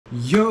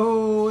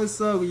Yo,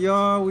 what's up,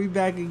 y'all? We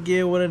back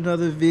again with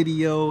another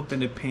video.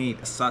 Finna paint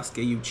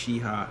Sasuke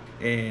Uchiha,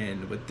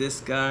 and with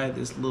this guy,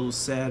 this little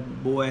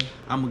sad boy,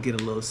 I'm gonna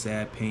get a little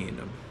sad painting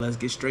him. Let's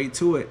get straight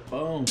to it.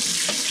 Boom.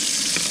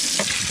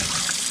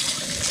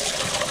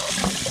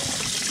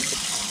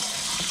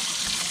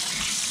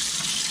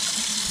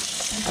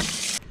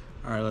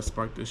 All right, let's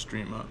spark this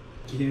stream up.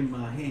 Getting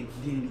my hand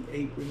dandy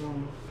apron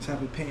on. The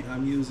type of paint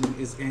I'm using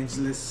is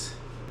Angelus.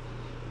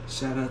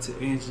 Shout out to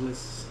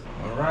Angelus.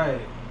 All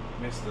right.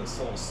 Mr.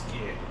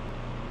 Sasuke.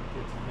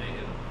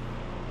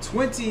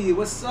 20,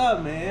 what's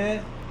up,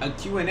 man? A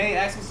Q&A,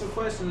 ask me some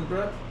questions,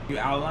 bro. You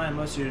outline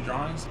most of your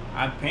drawings?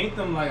 I paint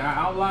them like I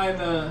outline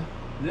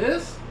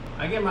this.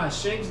 I get my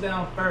shapes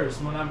down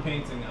first when I'm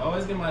painting. I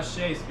always get my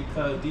shapes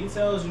because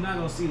details, you're not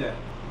gonna see that.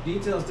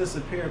 Details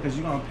disappear because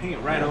you're gonna paint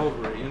right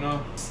over it, you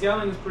know?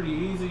 Scaling is pretty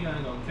easy, I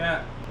ain't gonna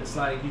cap. It's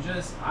like you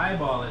just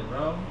eyeball it,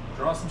 bro.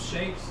 Draw some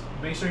shapes.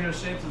 Make sure your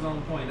shapes is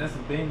on point. That's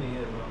mainly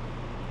it, bro.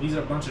 These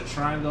are a bunch of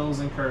triangles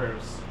and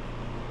curves.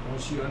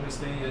 Once you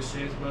understand your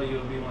shapes, bro,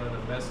 you'll be one of the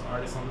best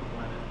artists on the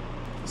planet.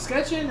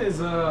 Sketching is,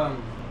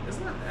 it's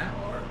not that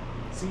hard.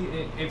 See,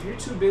 if you're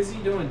too busy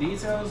doing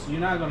details, you're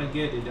not gonna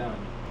get it done.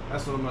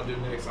 That's what I'm gonna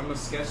do next. I'm gonna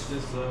sketch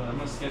this, I'm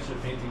gonna sketch the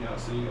painting out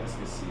so you guys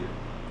can see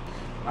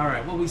it. All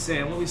right, what we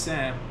saying?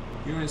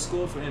 You're in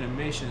school for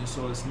animation,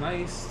 so it's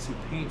nice to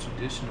paint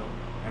traditional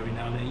every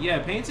now and then. Yeah,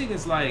 painting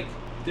is like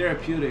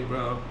therapeutic,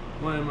 bro.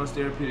 One of the most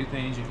therapeutic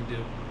things you can do.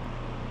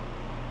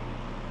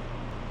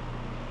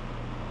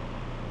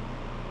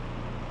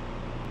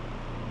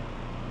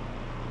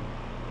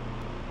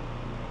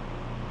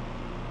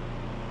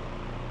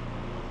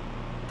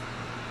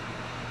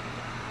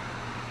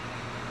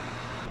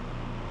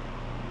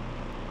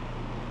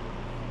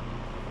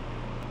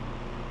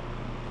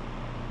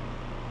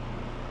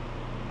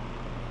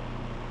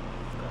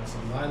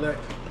 Some lilac.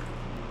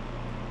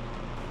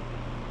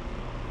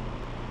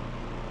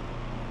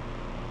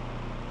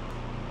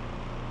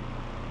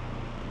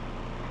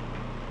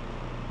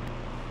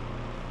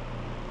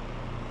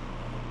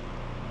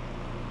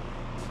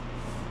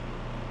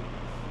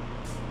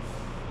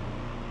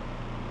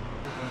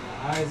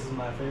 My eyes is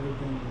my favorite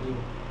thing to do.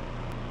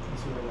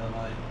 That's where that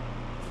like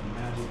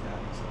magic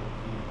happens. So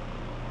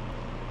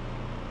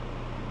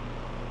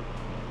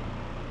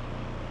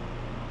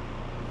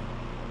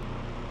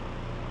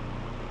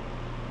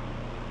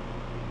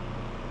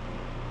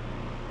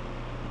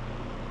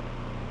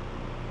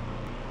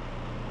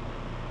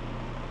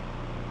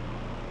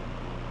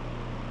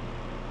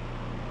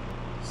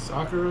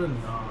Sakura?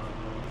 Nah,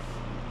 bro.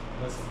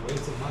 That's a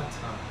waste of my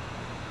time.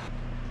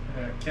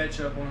 I got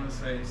ketchup on his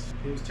face.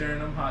 He was tearing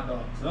them hot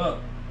dogs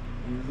up.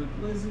 He was a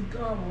glizzy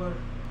gobbler.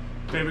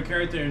 Favorite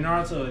character in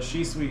Naruto is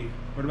Shisui.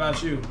 What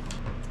about you?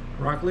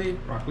 Rock Lee?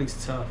 Rock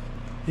Lee's tough.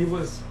 He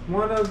was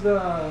one of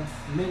the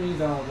many,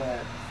 though,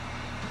 that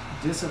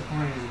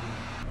disappointed me.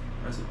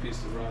 Rest in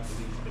peace to Rock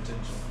Lee's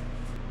potential.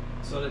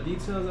 So the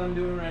details I'm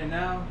doing right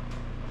now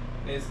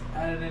is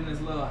added in this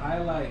little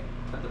highlight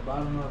at the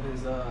bottom of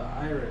his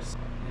iris.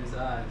 His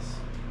eyes.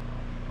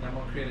 And I'm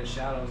gonna create a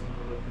shadows and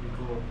it'll look pretty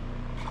cool.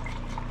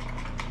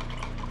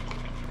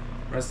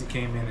 Rusty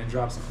came in and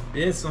dropped some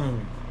bits on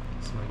me.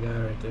 That's my guy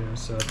right there.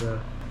 What's up, bro?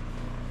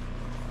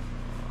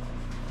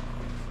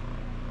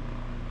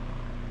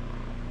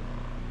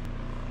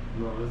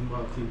 Bro, this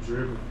about to keep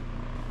dripping.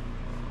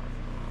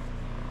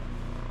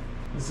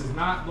 This is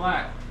not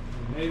black.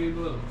 It's navy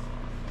blue.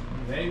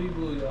 Navy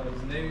blue, y'all.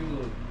 It's navy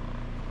blue.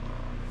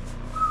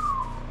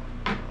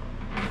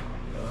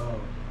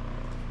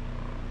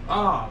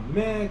 Oh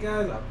man,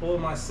 guys, I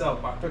pulled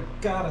myself. I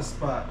forgot a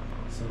spot.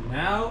 So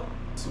now,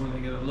 just want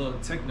to get a little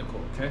technical,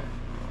 okay?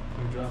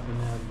 I'm dropping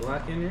that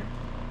black in there.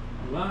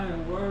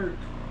 Line work.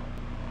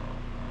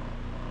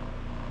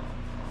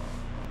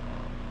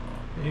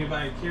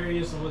 Anybody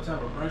curious on what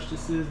type of brush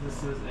this is?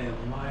 This is a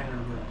liner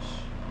brush.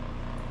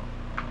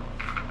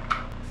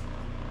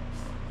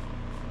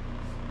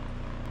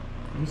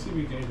 Let me see if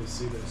we can even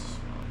see this.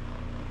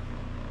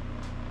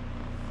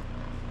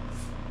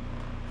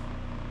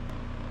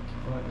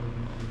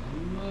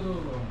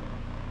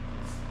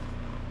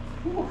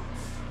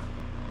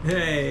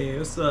 Hey,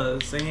 what's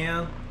up,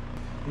 Sam?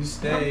 You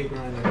stay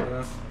grinding,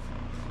 bro.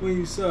 When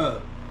you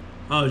sub?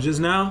 Oh, just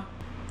now?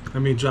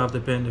 Let me drop the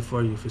pendant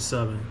for you for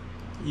subbing.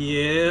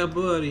 Yeah,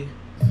 buddy.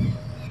 I'm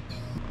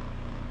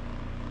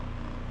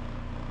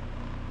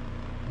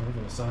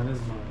gonna sign this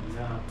money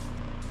now.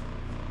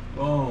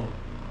 Boom.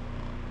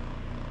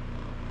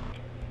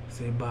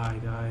 Say bye,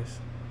 guys.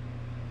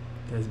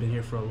 You guys been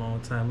here for a long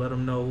time. Let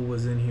them know who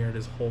was in here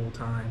this whole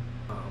time.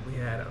 We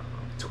had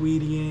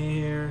Tweety in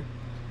here.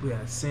 We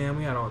had Sam.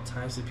 We had all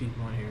types of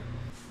people in here.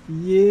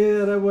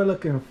 Yeah, that boy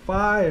looking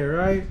fire,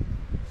 right?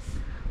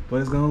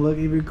 But it's gonna look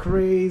even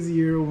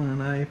crazier when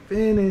I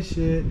finish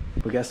it.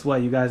 But guess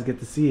what? You guys get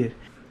to see it.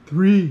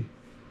 3,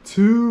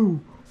 2,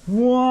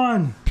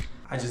 1.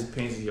 I just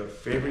painted your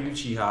favorite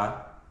Uchiha.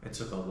 It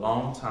took a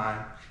long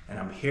time, and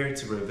I'm here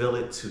to reveal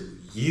it to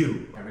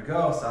you. Here we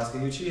go,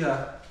 Sasuke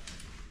Uchiha.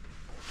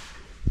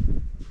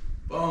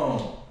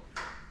 Boom.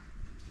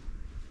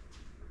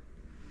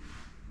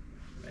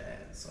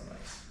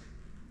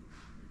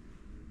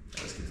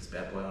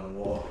 that boy on the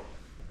wall.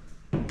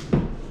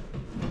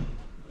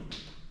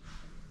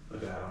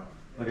 Look at him.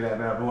 Look at that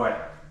bad boy.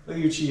 Look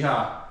at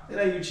Uchiha. Look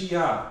at that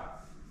Uchiha.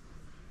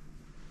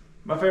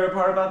 My favorite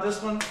part about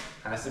this one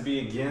has to be,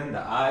 again, the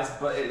eyes,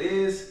 but it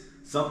is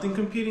something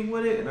competing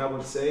with it, and I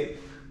would say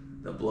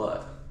the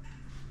blood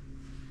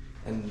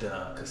and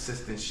the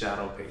consistent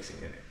shadow pacing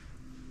in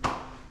it.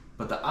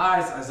 But the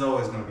eyes is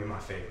always gonna be my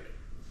favorite.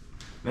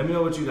 Let me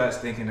know what you guys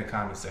think in the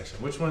comment section.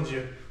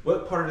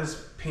 What part of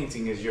this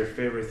painting is your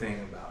favorite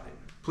thing about it?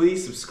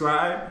 Please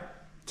subscribe,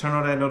 turn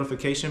on that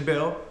notification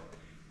bell,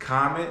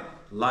 comment,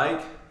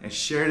 like, and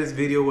share this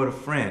video with a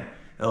friend.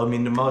 That'll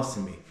mean the most to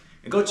me.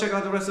 And go check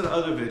out the rest of the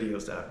other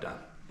videos that I've done.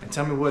 And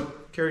tell me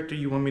what character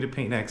you want me to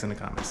paint next in the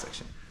comment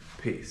section.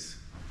 Peace.